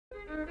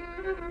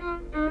The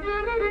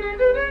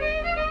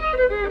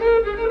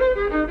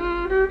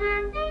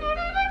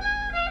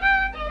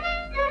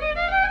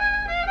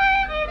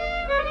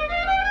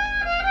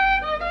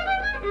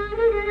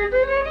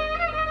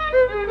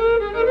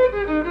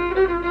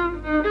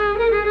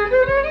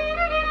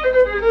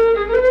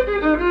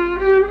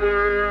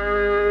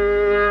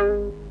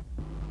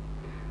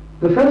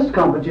first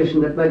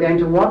competition that we're going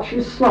to watch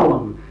is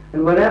slalom,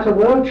 and we're at a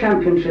World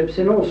Championships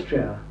in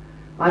Austria.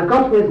 I've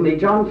got with me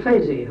Jon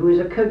Prince, who is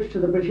a coach to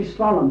the British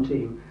slalom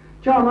team.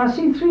 John, I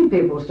see three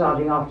people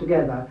starting off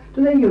together.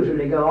 Do they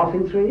usually go off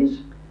in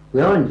threes?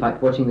 We are in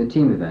fact watching the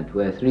team event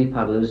where three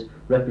paddlers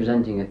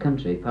representing a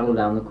country paddle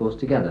down the course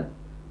together.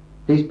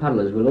 These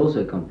paddlers will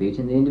also compete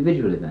in the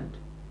individual event.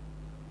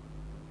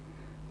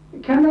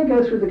 Can they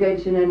go through the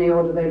gates in any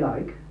order they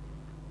like?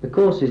 The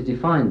course is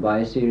defined by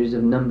a series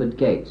of numbered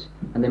gates,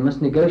 and they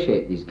must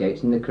negotiate these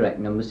gates in the correct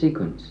number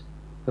sequence.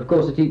 Of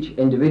course, at each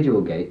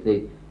individual gate,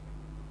 the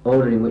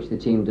order in which the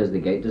team does the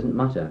gate doesn't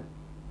matter.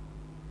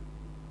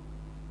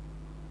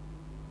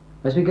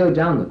 As we go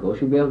down the course,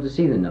 you'll be able to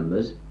see the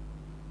numbers.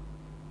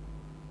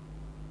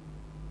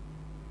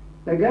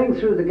 They're going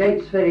through the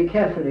gates very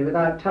carefully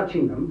without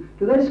touching them.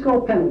 Do they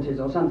score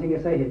penalties or something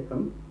if they hit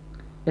them?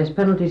 Yes,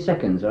 penalty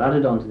seconds are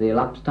added on to the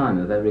elapsed time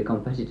of every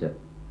competitor.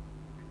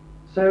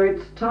 So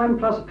it's time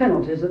plus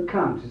penalties that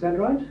count, is that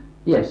right?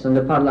 Yes, and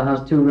the paddler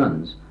has 2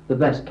 runs. The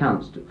best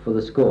counts for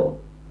the score.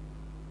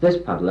 This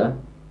paddler,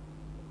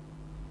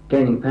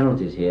 gaining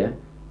penalties here,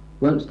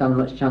 won't stand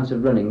much chance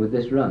of winning with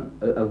this run.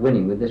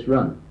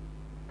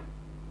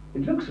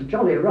 It looks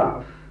jolly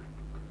rough.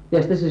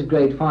 Yes, this is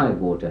grade 5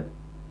 water,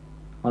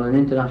 on an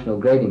international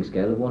grading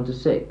scale of 1 to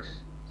 6.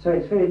 So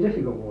it's very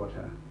difficult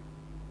water.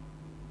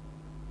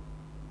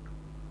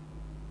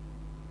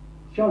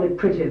 Jolly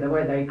pretty the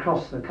way they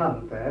cross the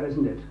current there,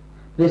 isn't it?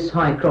 This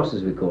high cross,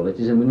 as we call it,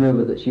 is a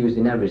manoeuvre that's used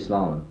in every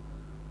slalom.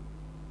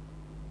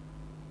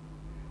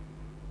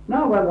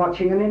 Now we're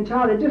watching an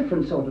entirely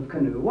different sort of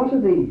canoe. What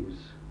are these?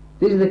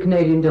 These are the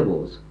Canadian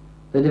doubles.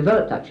 They're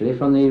developed actually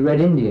from the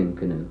Red Indian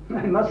canoe.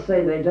 I must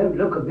say they don't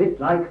look a bit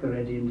like the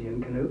Red Indian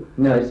canoe.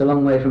 No, it's a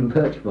long way from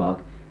birch bark.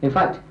 In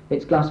fact,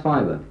 it's glass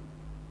fibre.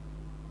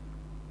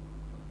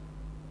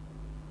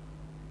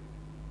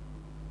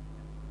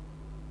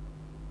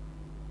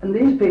 And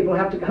these people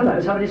have to...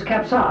 Hello, somebody's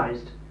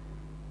capsized.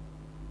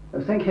 Oh,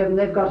 thank heaven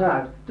they've got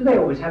out. Do they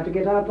always have to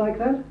get out like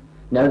that?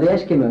 No, the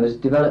Eskimos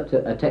developed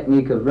a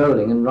technique of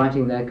rolling and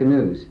righting their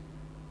canoes.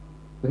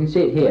 We can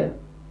see it here.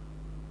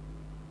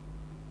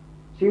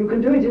 So you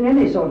can do it in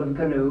any sort of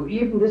canoe,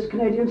 even this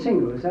Canadian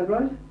single, is that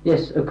right?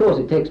 Yes, of course,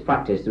 it takes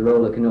practice to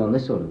roll a canoe on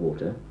this sort of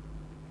water.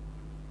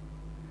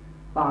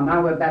 Ah,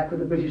 now we're back with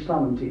the British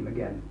slalom team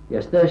again.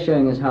 Yes, they're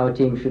showing us how a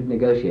team should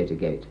negotiate a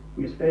gate.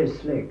 It's very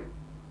slick.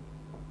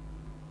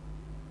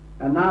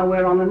 And now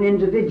we're on an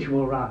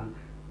individual run.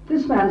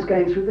 This man's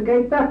going through the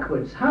gate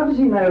backwards. How does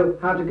he know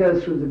how to go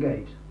through the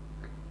gate?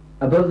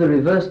 Above the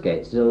reverse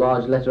gates is a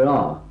large letter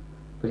R,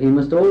 but he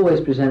must always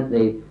present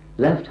the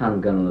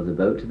left-hand gunwale of the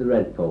boat to the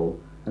red pole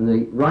and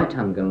the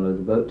right-hand gunwale of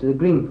the boat to the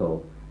green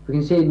pole. We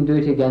can see him do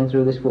it again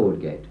through this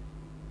forward gate.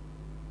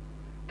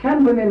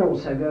 Can women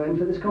also go in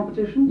for this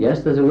competition?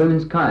 Yes, there's a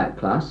women's kayak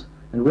class,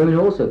 and women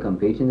also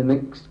compete in the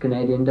mixed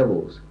Canadian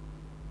doubles.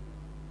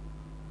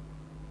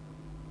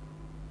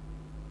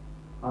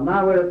 Well,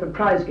 now we're at the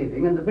prize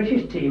giving, and the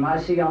British team I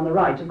see on the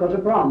right have got a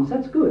bronze.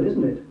 That's good,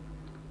 isn't it?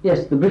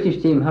 Yes, the British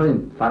team have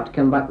in fact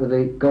come back with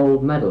a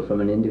gold medal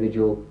from an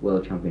individual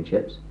World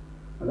Championships.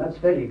 Well, that's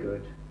very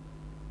good.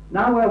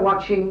 Now we're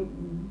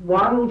watching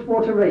wild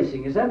water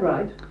racing, is that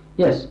right?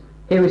 Yes,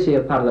 here we see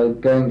a paddler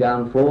going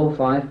down 4,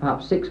 5,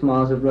 perhaps 6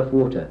 miles of rough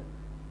water.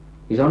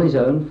 He's on his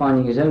own,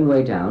 finding his own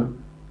way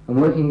down,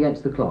 and working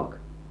against the clock.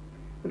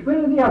 But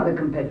where are the other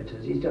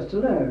competitors? He's just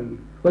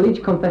alone. Well,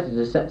 each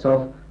competitor sets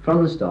off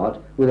from the start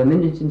with a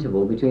minute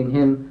interval between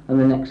him and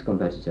the next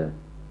competitor.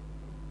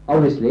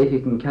 Obviously, if he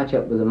can catch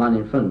up with the man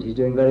in front, he's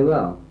doing very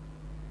well.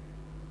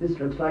 This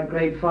looks like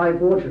grade 5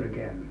 water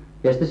again.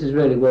 Yes, this is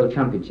really World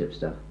Championship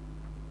stuff.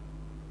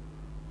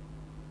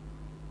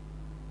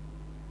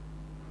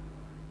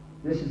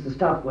 This is the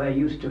stuff we're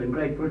used to in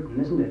Great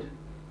Britain, isn't it?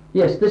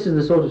 Yes, this is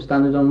the sort of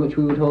standard on which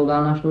we would hold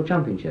our national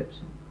championships.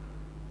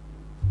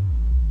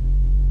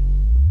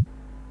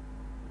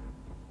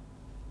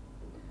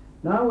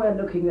 Now we're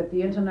looking at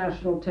the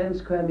International 10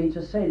 square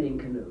metre sailing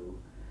canoe,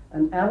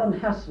 and Alan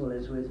Hassel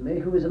is with me,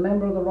 who is a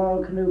member of the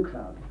Royal Canoe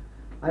Club.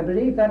 I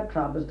believe that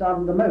club has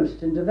done the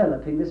most in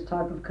developing this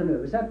type of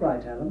canoe. Is that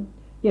right, Alan?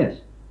 Yes.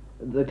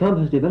 The club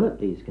has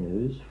developed these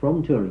canoes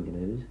from touring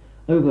canoes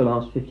over the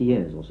last 50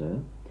 years or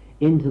so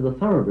into the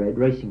thoroughbred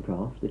racing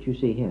craft that you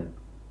see here.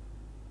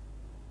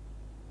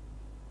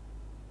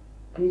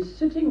 He's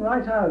sitting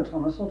right out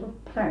on a sort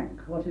of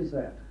plank. What is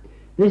that?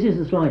 This is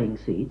the sliding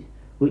seat,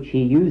 which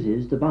he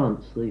uses to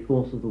balance the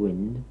force of the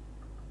wind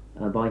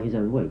by his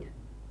own weight.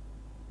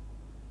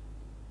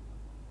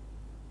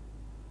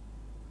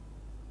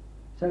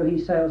 So he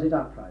sails it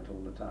upright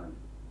all the time?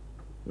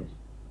 Yes.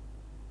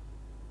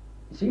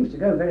 It seems to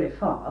go very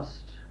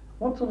fast.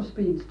 What sort of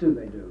speeds do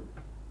they do?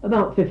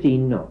 About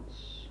 15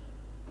 knots.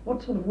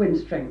 What sort of wind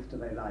strength do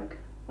they like?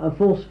 A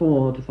force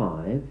 4 to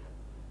 5.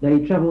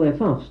 They travel their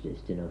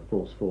fastest in a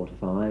force 4 to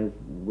 5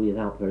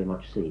 without very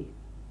much sea.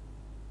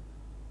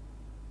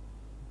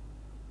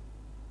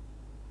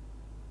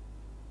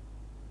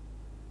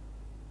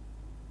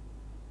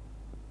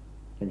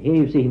 And here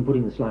you see him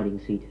putting the sliding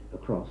seat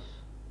across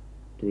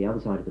to the other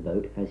side of the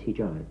boat as he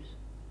jibes.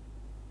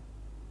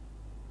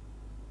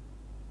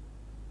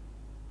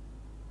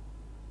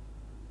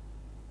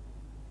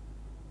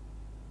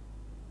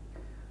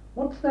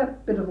 What's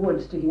that bit of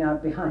wood sticking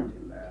out behind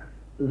him there?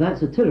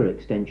 That's a tiller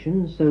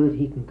extension so that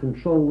he can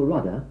control the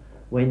rudder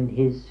when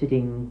he's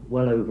sitting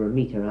well over a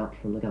metre out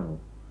from the gunwale.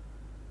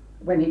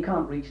 When he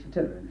can't reach the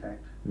tiller, in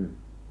fact.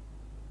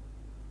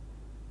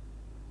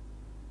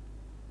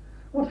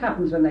 What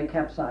happens when they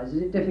capsize?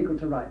 Is it difficult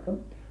to right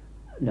them?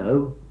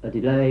 No, a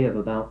delay of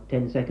about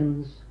 10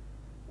 seconds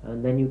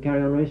and then you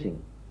carry on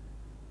racing.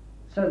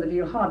 So that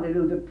he'll hardly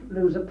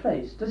lose a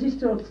place. Does he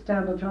still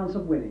stand a chance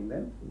of winning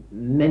then?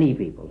 Many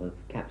people have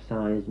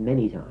capsized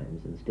many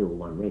times and still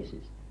won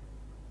races.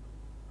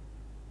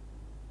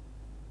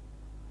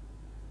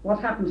 What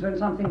happens when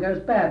something goes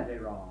badly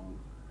wrong?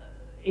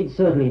 It's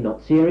certainly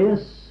not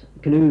serious.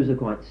 Canoes are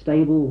quite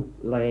stable,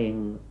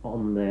 laying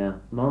on their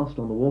mast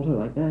on the water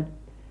like that,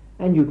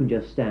 and you can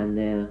just stand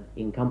there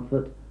in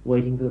comfort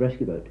waiting for the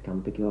rescue boat to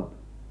come pick you up.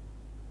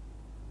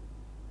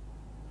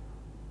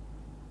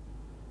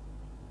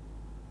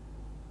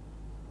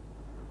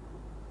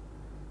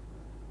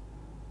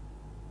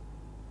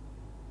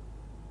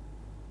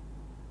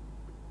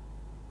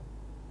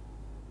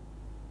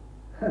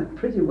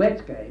 Pretty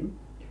wet game.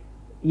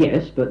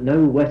 Yes, but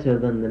no wetter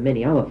than the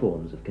many other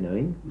forms of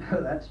canoeing.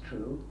 No, that's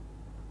true.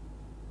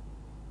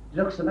 It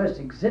looks the most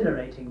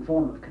exhilarating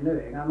form of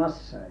canoeing, I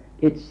must say.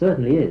 It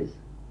certainly is.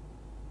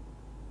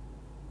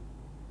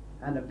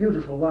 And a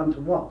beautiful one to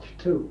watch,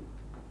 too.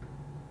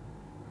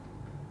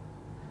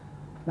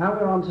 Now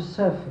we're on to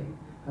surfing,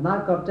 and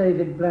I've got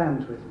David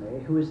Bland with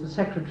me, who is the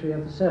secretary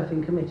of the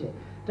surfing committee.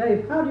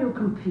 Dave, how do you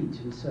compete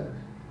in surf?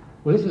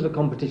 Well, this is a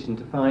competition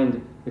to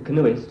find the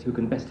canoeist who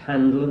can best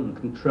handle and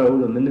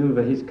control and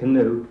manoeuvre his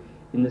canoe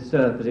in the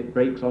surf as it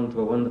breaks onto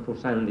a wonderful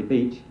sandy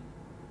beach.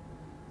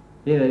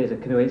 Here is a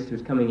canoeist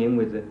who's coming in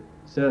with the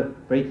surf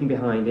breaking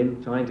behind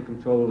him, trying to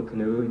control the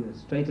canoe in as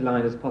straight a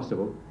line as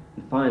possible,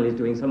 and finally is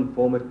doing some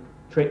form of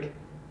trick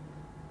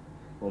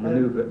or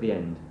manoeuvre at the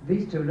end.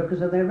 These two look as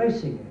though they're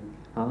racing in.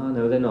 Ah,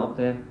 no, they're not.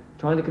 They're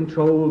trying to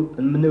control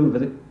and manoeuvre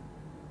the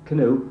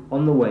canoe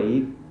on the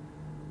wave,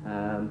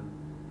 and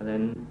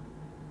then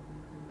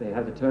they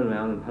have to turn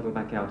around and paddle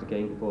back out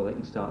again before they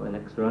can start their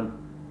next run.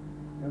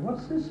 Now,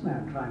 what's this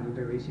man trying to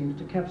do? He seems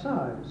to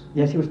capsize.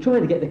 Yes, he was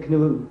trying to get the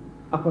canoe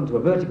up onto a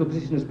vertical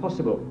position as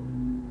possible.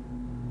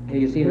 Here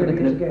you see another Doing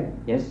it canoe.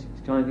 again. Yes,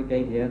 he's trying to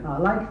gain here. I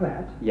like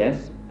that.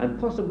 Yes, and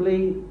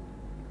possibly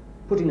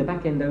putting the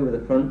back end over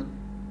the front.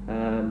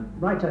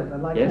 Right over,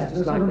 like yes, that.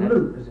 just A like sort of that.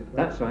 loop, as it were.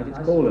 That's right, it's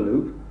I called a see.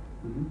 loop.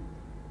 Mhm.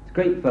 It's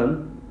great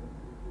fun.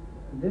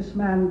 This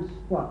man's,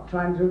 what,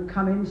 trying to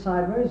come in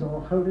sideways or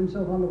hold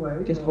himself on the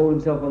wave? Just or- hold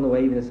himself on the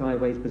wave in a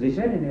sideways He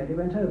position. very nearly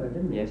went over,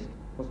 didn't he? Yes,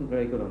 wasn't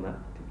very good on that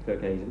particular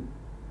occasion.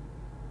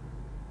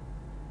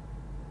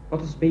 A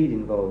lot of speed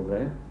involved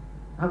there.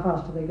 How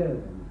fast do they go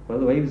then? Well,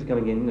 the waves are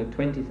coming in at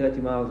 20,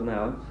 30 miles an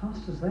hour.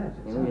 Fast as that? It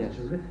Oh, sounds yes.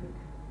 terrific.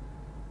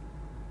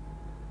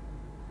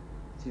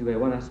 This is where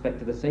one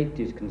aspect of the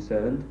safety is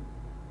concerned.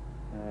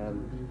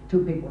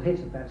 Two people hit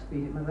at that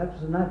speed. That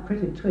was a nice,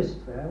 pretty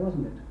twist there,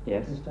 wasn't it?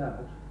 Yes. Twist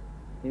out.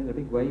 Here's a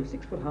big wave,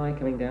 6 foot high,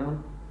 coming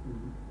down,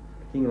 Mhm.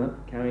 picking him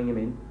up, carrying him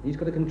in. He's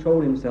got to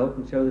control himself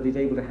and show that he's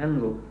able to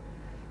handle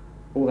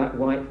all that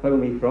white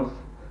foamy froth.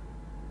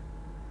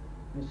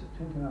 It's at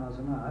 20 miles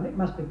an hour, and it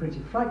must be pretty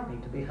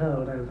frightening to be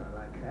hurled over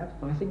like that.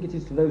 I think it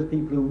is to those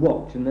people who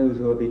watch and those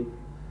who are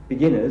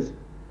beginners,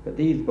 but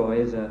these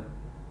boys are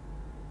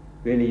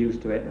really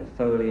used to it and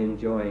thoroughly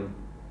enjoying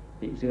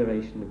the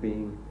exhilaration of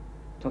being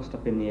tossed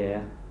up in the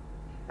air.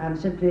 And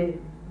simply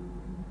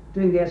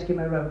doing the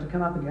Eskimo rope to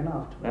come up again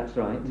afterwards. That's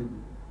right. Mhm.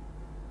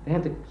 They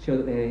have to show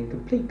that they're in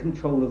complete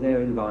control of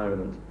their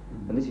environment,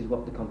 Mhm. and this is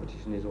what the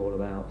competition is all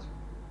about.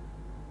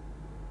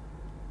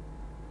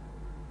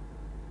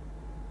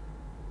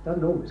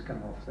 Doesn't always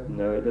come off, though.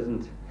 No, it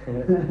doesn't.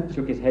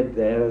 Shook his head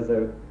there as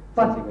though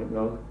But- something went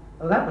wrong.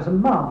 Well, that was a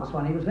marvellous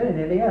one. He was very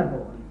nearly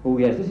airborne. Oh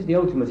yes, this is the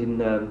ultimate in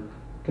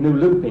canoe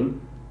looping,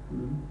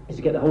 Mhm. is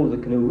to get the hold of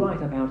the canoe right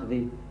up out of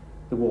the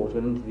water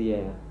and into the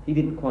air. He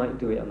didn't quite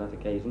do it on that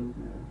occasion.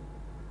 No.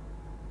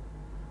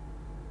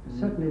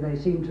 Certainly they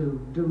seem to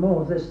do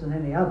more of this than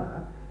any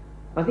other.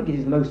 I think it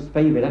is the most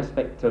favoured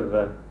aspect of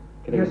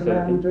canoe Here's a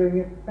man surfing. doing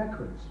it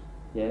backwards.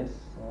 Yes,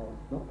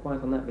 not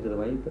quite on that bit of the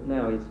wave, but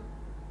now he's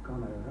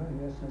Gone over.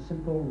 Yes, a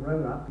simple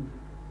roll up.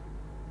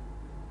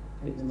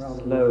 a bit Taking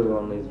rather slow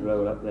long. on his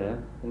roll up there,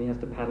 and he has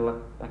to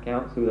paddle back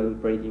out through those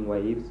breaking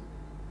waves.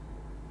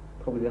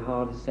 Probably the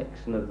hardest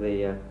section of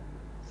the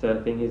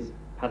surfing is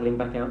paddling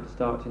back out to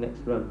start your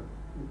next run.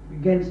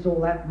 Against all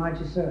that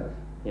mighty surf.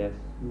 Yes.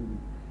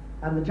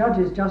 And the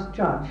judges just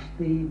judged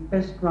the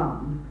best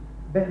run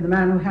The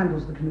man who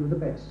handles the canoe the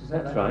best, is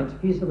that That's right.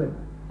 He's the winner.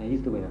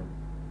 He's the winner.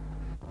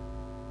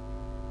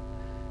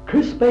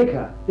 Chris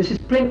Baker, this is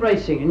Blink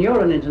Racing, and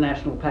you're an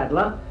international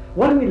paddler.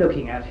 What are we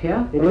looking at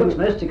here? It looks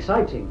most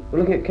exciting. We're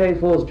looking at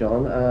K4s,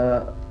 John,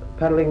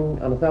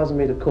 paddling on a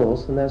 1,000-metre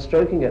course, and they're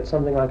stroking at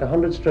something like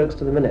 100 strokes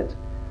to the minute.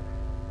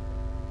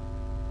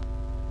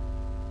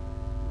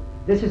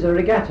 This is a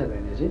regatta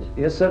then, is it?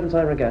 Yes,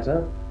 serpentine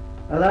regatta.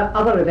 Are there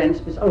other events?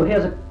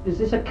 Is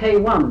this a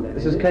K1 then?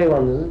 This is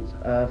K1,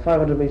 isn't it?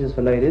 500 metres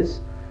for ladies.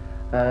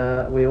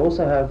 We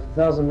also have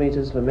 1,000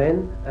 metres for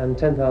men and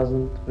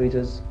 10,000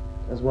 metres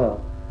as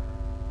well.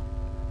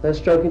 They're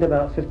stroking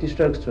about 50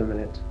 strokes to a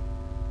minute.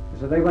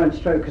 So they won't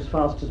stroke as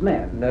fast as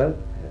men? No.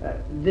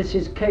 This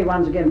is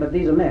K1s again, but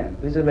these are men?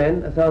 These are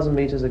men, 1,000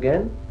 metres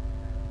again,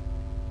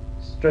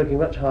 stroking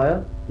much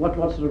higher. What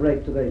sort of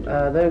rate do they do?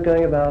 They're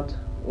going about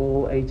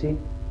 80.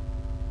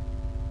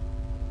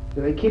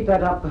 Do they keep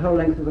that up the whole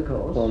length of the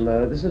course? Well,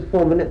 no, this is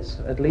 4 minutes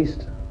at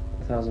least,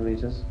 1,000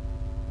 metres.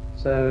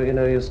 So, you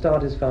know, your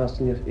start is fast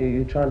and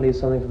you try and leave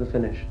something for the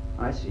finish.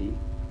 I see.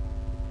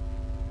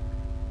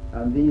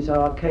 And these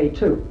are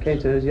K2s?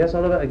 K2s, yes,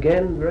 Oliver,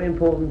 again, very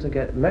important to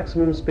get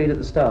maximum speed at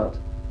the start.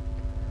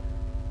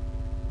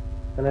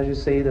 And as you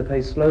see, the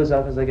pace slows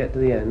up as they get to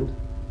the end.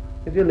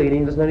 If you're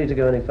leading, there's no need to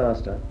go any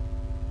faster.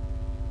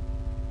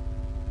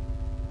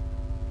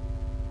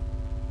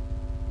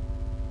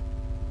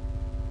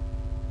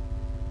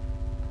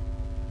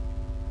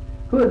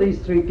 Who are these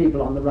three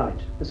people on the right?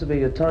 This will be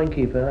your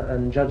timekeeper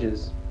and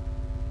judges.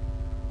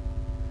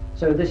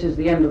 So this is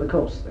the end of the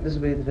course then? This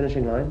will be the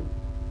finishing line,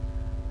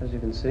 as you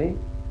can see.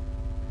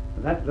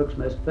 That looks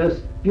both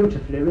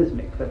beautifully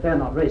rhythmic, but they're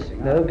not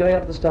racing. No, going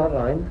up the start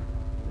line.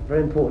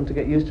 Very important to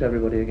get used to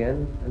everybody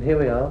again. And here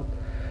we are.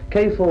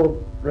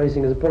 K4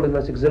 racing is probably the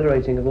most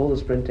exhilarating of all the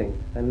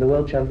sprinting. And in the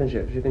World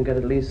Championships, you can get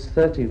at least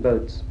 30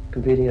 boats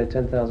competing in a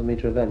 10,000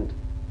 metre event.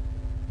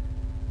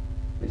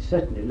 They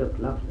certainly look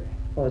lovely.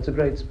 Oh, it's a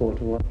great sport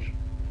to watch.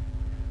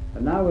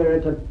 And now we're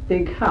at a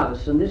big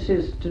house, and this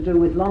is to do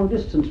with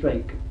long-distance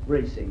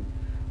racing.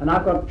 And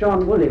I've got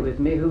John Woolley with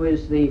me, who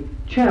is the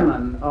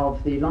chairman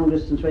of the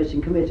long-distance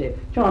racing committee.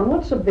 John,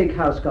 what's a big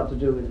house got to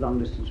do with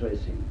long-distance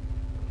racing?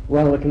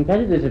 Well, the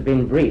competitors have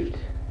been briefed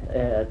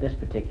at this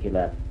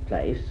particular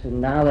place, and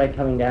now they're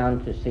coming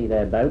down to see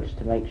their boats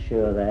to make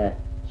sure their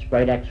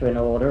spray decks are in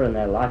order and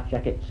their life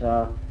jackets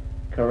are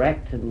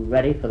correct and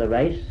ready for the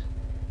race,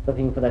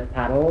 looking for their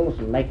paddles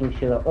and making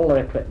sure that all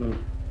their equipment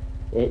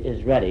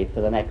is ready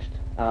for the next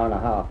hour and a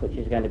half, which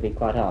is going to be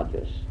quite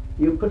arduous.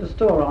 You put a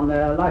store on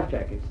their life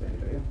jackets then,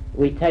 do you?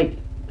 We take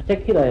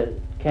particular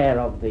care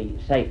of the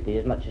safety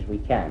as much as we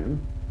can.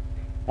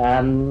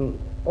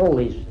 All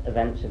these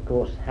events, of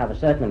course, have a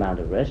certain amount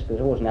of risk.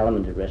 There's always an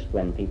element of risk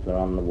when people are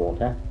on the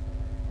water,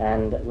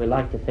 and we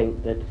like to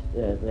think that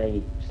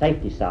the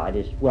safety side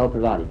is well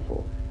provided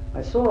for.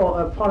 I saw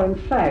a foreign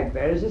flag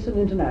there. Is this an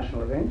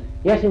international event?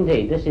 Yes,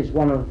 indeed. This is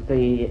one of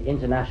the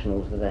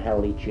internationals that are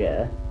held each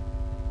year.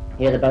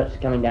 Here the boats are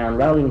coming down,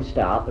 rolling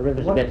start. The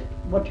river's a bit...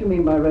 What do you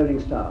mean by rolling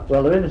start?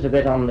 Well, the river's a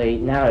bit on the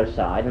narrow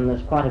side, and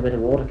there's quite a bit of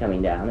water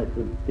coming down. It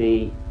would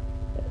be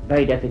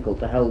very difficult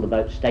to hold the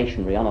boat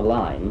stationary on a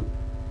line.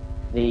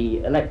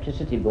 The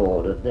electricity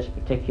board at this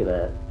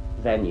particular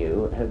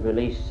venue have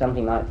released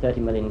something like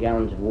 30 million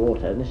gallons of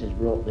water, and this has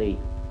brought the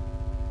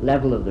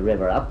level of the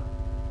river up,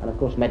 and of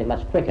course made it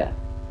much quicker.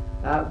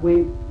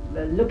 We're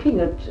looking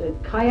at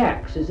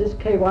kayaks. Is this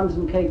K1s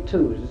and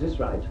K2s, is this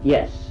right?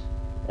 Yes.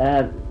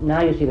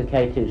 Now you see the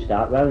K2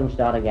 start, rolling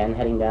start again,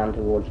 heading down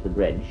towards the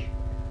bridge.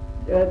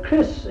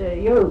 Chris,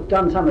 you've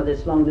done some of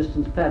this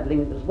long-distance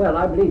paddling as well.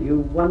 I believe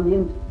you won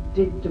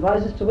the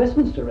Devizes to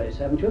Westminster race,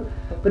 haven't you?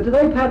 But do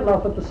they paddle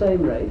off at the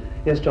same rate?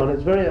 Yes, John,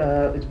 it's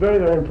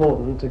very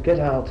important to get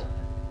out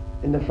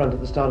in the front at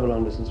the start of a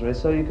long-distance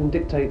race so you can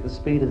dictate the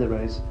speed of the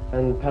race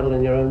and paddle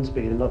in your own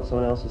speed and not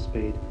someone else's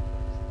speed.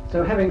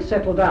 So having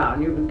settled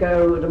down, you can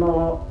go at a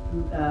more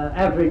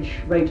average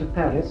rate of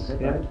paddle, is that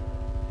right?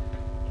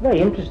 It's very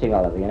interesting,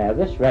 Oliver. You know,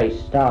 this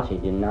race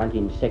started in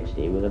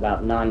 1960 with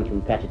about 9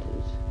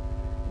 competitors.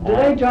 Do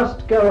they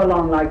just go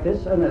along like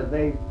this? Oh no,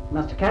 they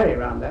must carry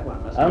around that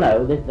one, must they? Oh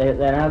no, they're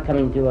now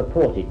coming to a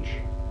portage.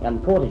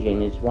 And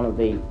portaging is one of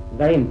the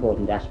very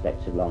important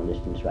aspects of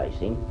long-distance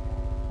racing.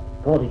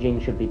 Portaging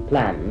should be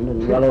planned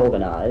and well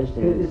organised.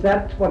 Is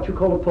that what you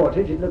call a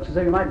portage? It looks as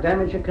though you might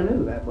damage a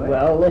canoe that way.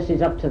 Well, this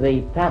is up to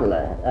the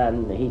paddler.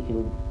 He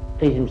can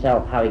please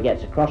himself how he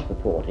gets across the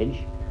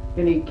portage.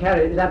 Can he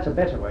carry? That's a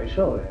better way,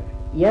 surely.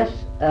 Yes,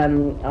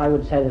 I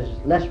would say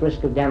there's less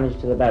risk of damage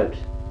to the boat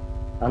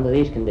under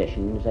these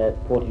conditions,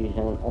 portaging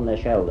on their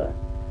shoulder.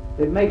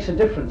 It makes a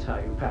difference how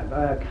you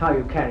paddle, how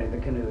you carry the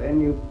canoe.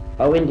 Then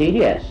Oh, indeed,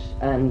 yes.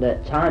 And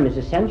time is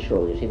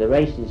essential. You see, the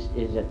race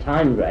is a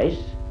timed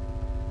race,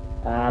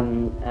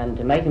 and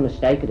to make a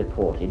mistake at a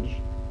portage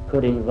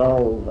could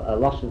involve a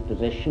loss of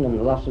position and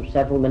the loss of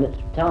several minutes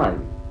of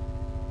time.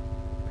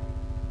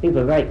 People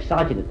are very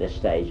excited at this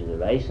stage of the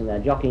race, and they're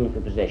jockeying for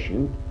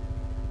position,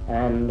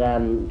 and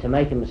to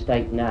make a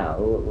mistake now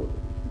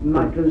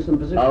might lose them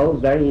positions. Oh,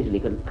 very easily.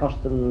 Could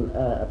cost them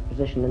a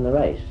position in the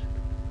race.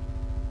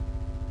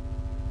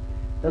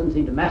 Doesn't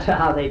seem to matter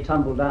how they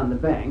tumble down the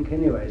bank,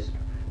 anyways.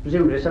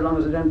 Presumably, so long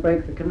as they don't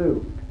break the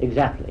canoe.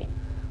 Exactly.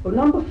 Well,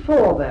 number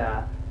 4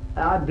 there,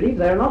 I believe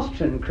they're an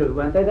Austrian crew,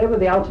 weren't they? They were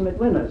the ultimate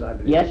winners, I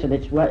believe. Yes, and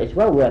it's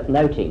well worth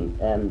noting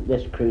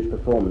this crew's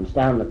performance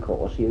down the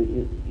course.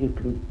 You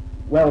can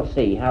well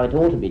see how it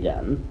ought to be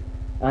done,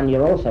 and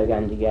you're also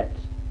going to get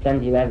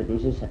plenty of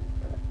evidence as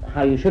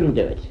how you shouldn't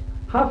do it.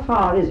 How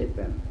far is it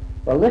then?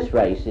 Well, this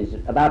race is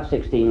about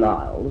 16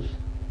 miles,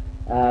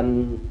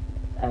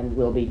 and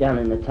will be done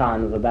in the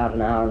time of about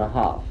an hour and a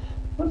half.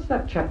 What's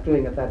that chap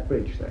doing at that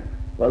bridge there?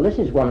 Well, this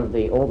is one of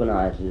the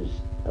organisers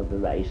of the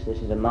race. This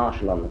is a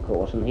marshal on the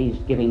course, and he's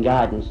giving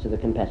guidance to the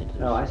competitors.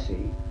 Oh, I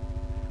see.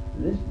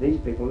 These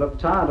people look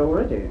tired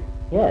already.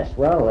 Yes,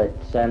 well,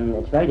 it's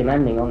very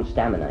demanding on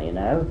stamina, you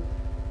know.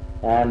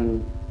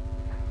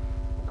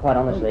 Quite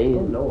honestly.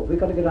 Oh Lord, we've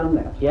got to get on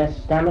that. Yes,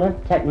 stamina,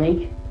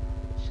 technique,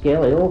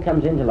 skill, it all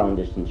comes into long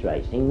distance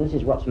racing. This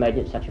is what's made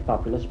it such a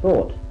popular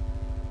sport.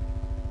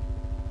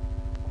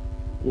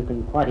 You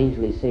can quite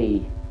easily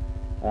see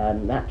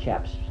that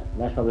chap's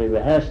most probably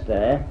rehearsed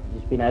there.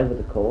 He's been over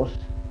the course.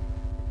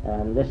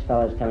 This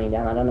fellow's coming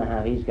down. I don't know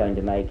how he's going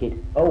to make it.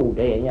 Oh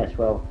dear, yes,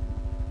 well.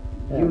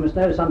 You must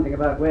know something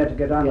about where to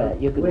get on. Yeah,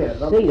 you can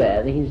see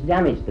there that he's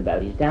damaged the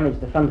boat. He's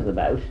damaged the front of the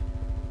boat.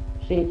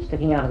 See it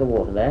sticking out of the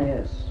water there?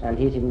 Yes. And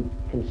he's in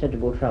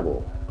considerable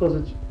trouble. Of course,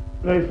 it's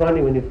very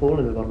frightening when you fall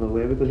in the bottom of the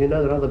weir because you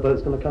know that other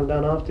boat's going to come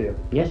down after you.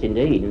 Yes,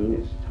 indeed,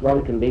 and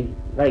one can be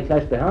very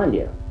close behind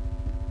you.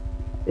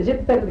 Is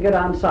it better to go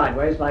down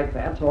sideways like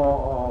that,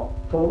 or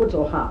forwards,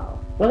 or how?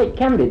 Well, it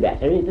can be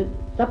better.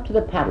 It's up to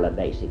the paddler,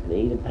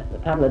 basically. The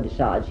paddler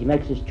decides, he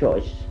makes his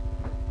choice,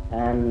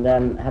 and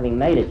having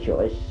made a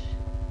choice,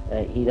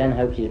 he then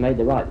hopes he's made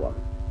the right one.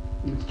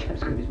 This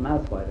chap's got his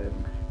mouth wide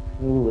open.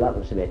 Ooh, that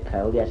looks a bit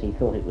cold. Yes, he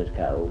thought it was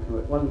cold. Oh,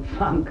 it wasn't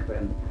funk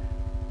then.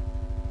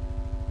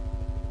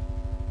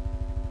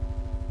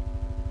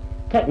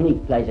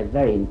 Technique plays a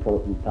very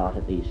important part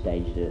at these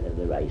stages of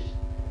the race.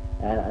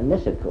 And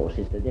this, of course,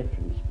 is the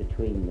difference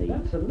between the...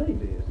 That's a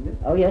lady, isn't it?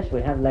 Oh, yes,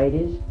 we have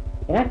ladies.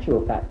 In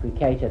actual fact, we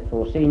cater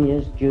for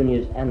seniors,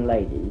 juniors and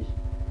ladies,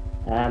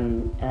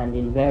 and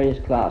in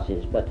various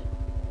classes. But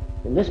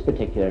in this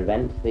particular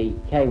event, the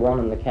K1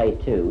 and the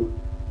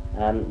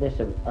K2, this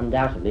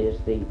undoubtedly is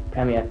the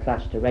premier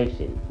class to race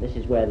in. This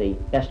is where the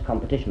best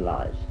competition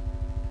lies.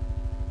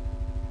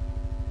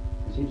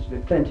 There seems to be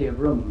plenty of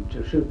room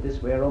to shoot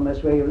this way,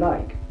 almost where you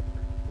like.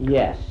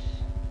 Yes.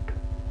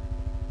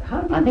 How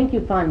do I think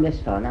you find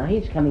this fellow, now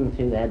he's coming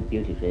through there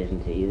beautifully,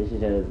 isn't he? This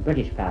is a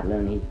British paddler,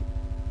 and he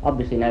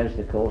obviously knows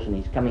the course, and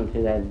he's coming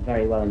through there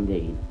very well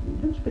indeed.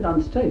 It looks a bit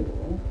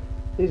unstable.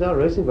 These are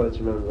racing boats,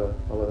 remember,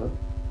 Oliver?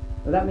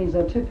 Well, that means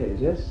they're tippies.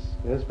 Yes,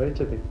 yes, very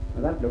tippy.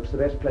 Well, that looks the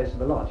best place of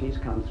the lot. He's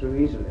come through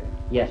easily.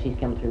 Yes, he's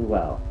come through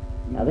well.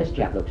 Now this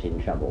chap looks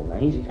in trouble. Now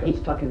He's got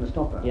stuck in the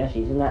stopper. Yes,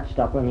 he's in that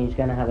stopper, and he's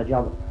going to have a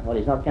job. Well,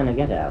 he's not going to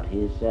get out.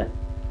 He's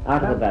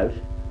out of the boat.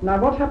 Now,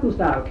 what happens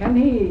now? Can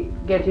he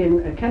get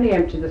in? Can he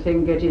empty the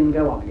thing, get in, and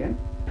go on again?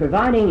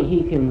 Providing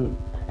he can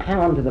hang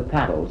on to the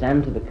paddles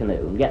and to the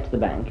canoe and get to the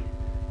bank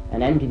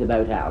and empty the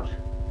boat out,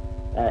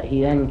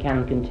 he then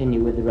can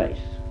continue with the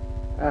race.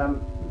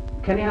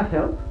 Can he have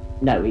help?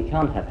 No, he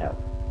can't have help.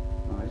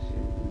 Oh, I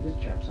see.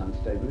 This chap's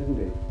unstable, isn't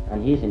he?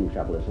 And he's in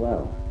trouble as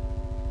well.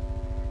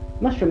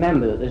 You must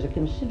remember that there's a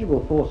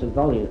considerable force of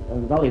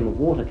volume of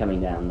water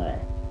coming down there,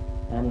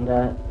 and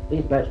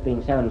these boats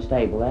being so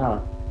unstable, they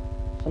are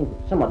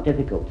somewhat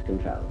difficult to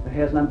control.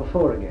 Here's number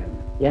 4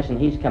 again. Yes, and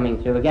he's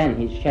coming through again.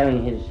 He's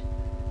showing his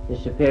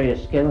superior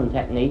skill and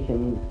technique,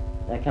 and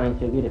they're coming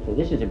through beautifully.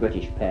 This is a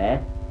British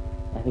pair,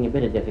 having a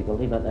bit of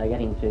difficulty, but they're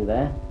getting through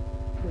there.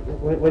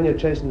 When you're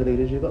chasing the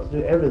leaders, you've got to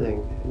do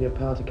everything in your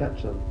power to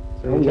catch them.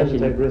 So you yes, tend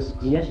to take risks.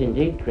 Yes,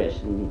 indeed,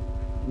 Chris. And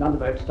Another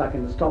boat stuck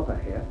in the stopper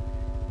here.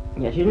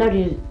 yes, you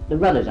notice the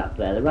rudder's up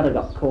there. The rudder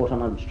got caught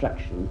on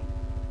obstruction,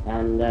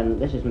 and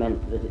this has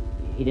meant that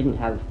he didn't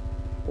have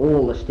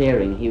all the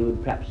steering he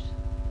would perhaps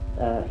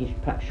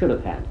should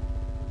have had.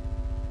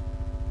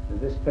 So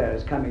this pair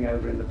is coming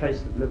over in the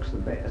place that looks the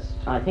best.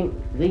 I think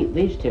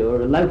these two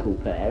are a local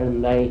pair,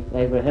 and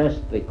they've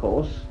rehearsed the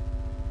course.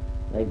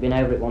 They've been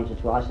over it once or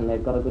twice, and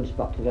they've got a good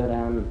spot to go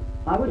down.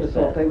 I would have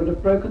thought they would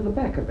have broken the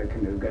back of the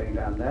canoe going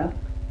down there.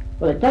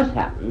 Well, it does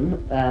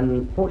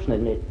happen.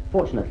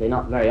 Fortunately,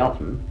 not very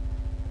often.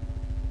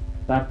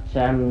 But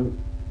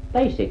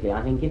basically,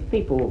 I think if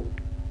people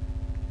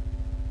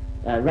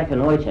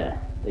reconnoitre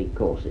the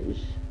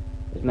courses,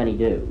 as many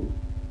do,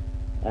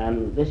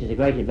 this is a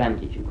great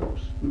advantage, of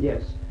course.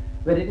 Yes,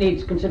 but it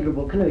needs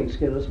considerable canoeing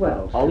skill as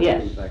well. Oh to do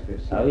yes. things like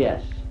this. Oh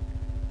yes.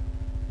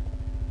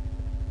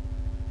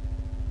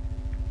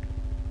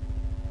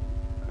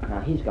 Now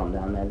he's gone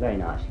down there very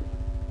nicely.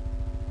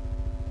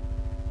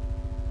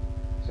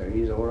 So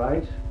he's all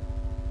right.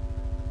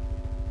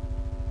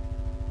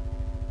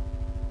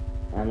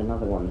 And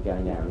another one's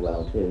going down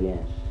well too,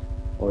 yes.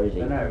 Or is he?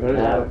 No, Very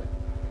well.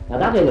 Now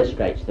that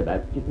illustrates the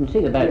boat. You can see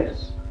the boat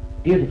Yes.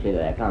 beautifully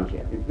there, can't you?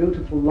 A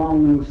beautiful,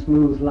 long,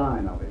 smooth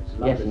line of it. It's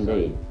Yes, lovely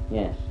indeed. sight.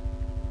 Yes.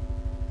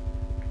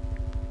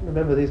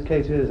 Remember, these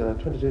K2s are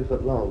 22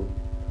 foot long.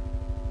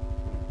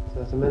 So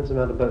that's an immense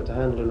amount of boat to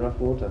handle in rough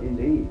water.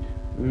 Indeed.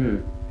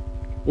 Mm.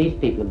 These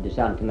people have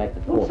decided to make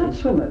the What's that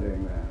 40s. swimmer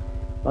doing there?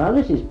 Well,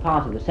 this is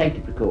part of the safety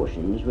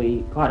precautions.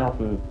 We quite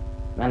often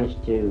manage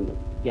to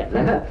get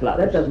level clubs.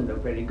 That doesn't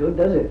look very good,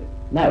 does it?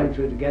 No. Going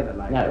through together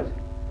like No.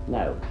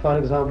 No. Fine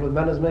example of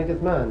manners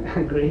maketh man. that.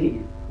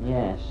 Agreed.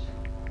 Yes.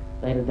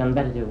 They'd have done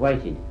better to have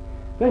waited.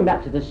 Going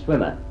back to this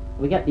swimmer,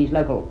 we get these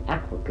local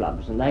aqua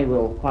clubs, and they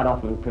will quite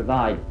often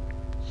provide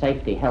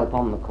safety help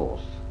on the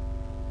course.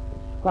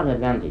 It's quite an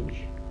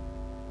advantage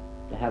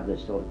to have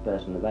this sort of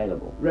person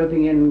available.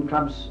 Roping in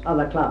clubs,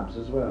 other clubs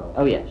as well.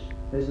 Oh yes.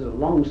 This is a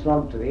long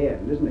slog to the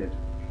end, isn't it?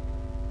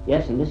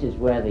 Yes, and this is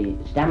where the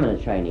stamina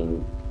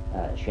training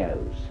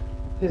shows.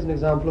 Here's an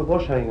example of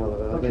wash hanging,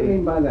 Oliver. What do you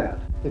mean by that?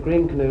 The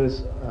green canoe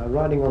is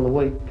riding on the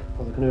wake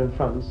of the canoe in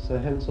front, so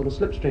hence sort of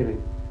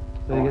slipstreaming.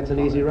 So he Oh, gets an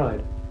fine. easy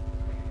ride.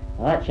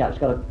 Well, that chap's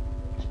got a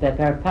spare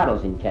pair of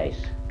paddles in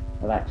case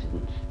of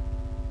accidents.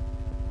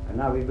 And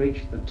now we've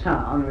reached the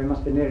town, and we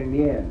must be nearing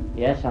the end.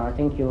 Yes, and I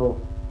think you'll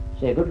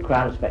see a good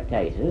crowd of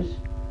spectators,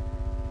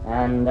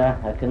 and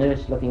a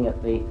canoeist looking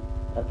at the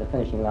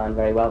finishing line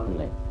very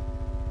welcomely.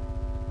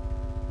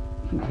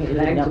 His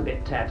leg's a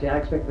bit tatty. I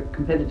expect the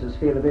competitors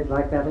feel a bit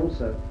like that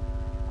also.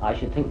 I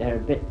should think they're a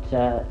bit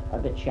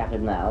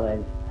shattered now.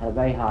 They've had a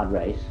very hard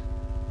race.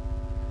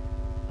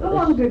 But How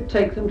long did it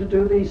take them to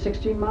do these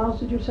 16 miles,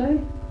 did you say?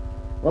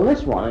 Well,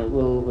 this one it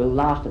will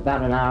last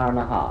about an hour and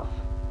a half.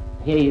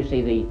 Here you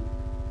see the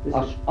This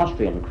is-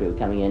 Austrian crew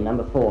coming in,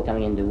 number 4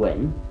 coming in to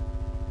win.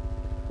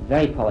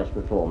 Very polished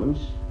performance,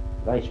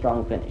 very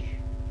strong finish.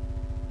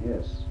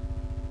 Yes.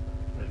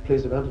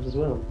 Pleased about it as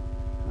well.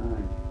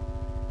 Aye.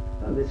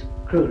 Well, this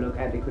crew look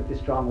adequately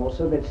strong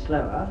also, a bit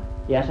slower.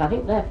 Yes, I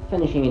think they're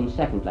finishing in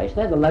second place.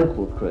 They're the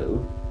local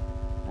crew,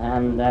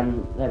 and they're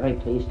very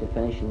pleased to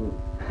finish and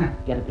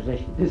get a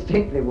position.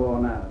 Distinctly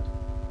worn out.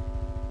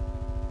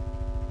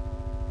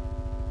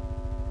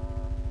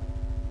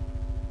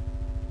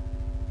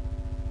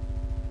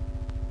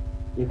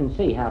 You can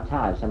see how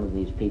tired some of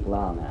these people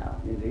are now.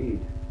 Indeed.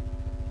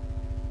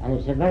 And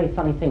it's a very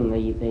funny thing,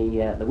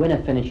 the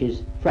winner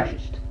finishes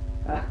freshest.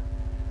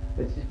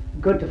 It's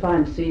good to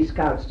find Sea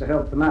Scouts to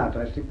help them out.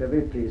 I think they're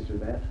very pleased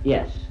with that.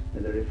 Yes,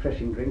 With a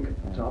refreshing drink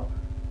at the top.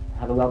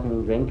 have a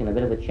welcoming drink and a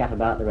bit of a chat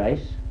about the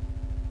race.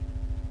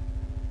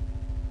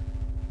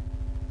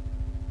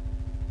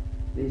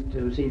 These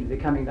two seem to be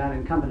coming down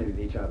in company with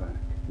each other.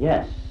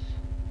 Yes.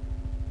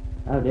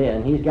 Oh dear,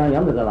 and he's going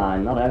under the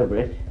line, not over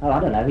it. Oh, I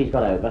don't know, he's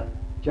got over.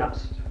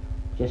 Just.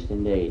 Just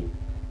indeed.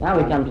 Now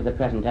we come to the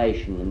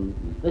presentation,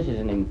 and this is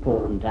an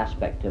important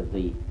aspect of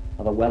a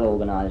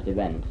well-organised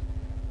event.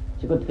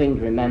 It's a good thing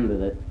to remember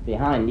that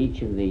behind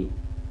each of the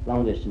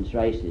long-distance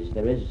races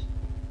there is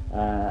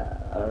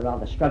a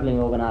rather struggling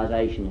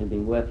organisation who've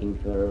been working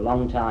for a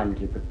long time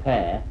to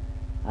prepare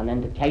and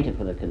then to cater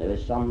for the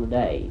canoeists on the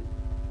day.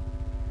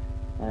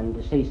 And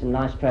to see some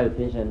nice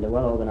trophies and a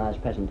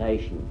well-organised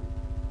presentation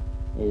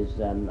is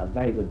a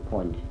very good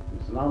point.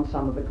 And aren't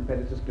some of the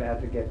competitors glad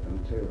to get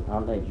them too?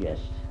 Aren't they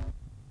just?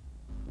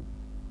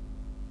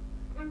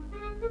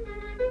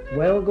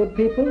 Well, good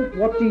people,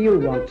 what do you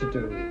want to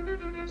do?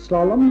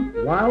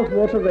 Slalom, wild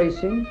water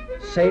racing,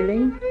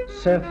 sailing,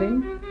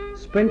 surfing,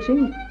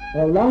 sprinting,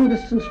 or long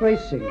distance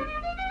racing?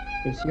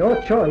 It's your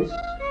choice.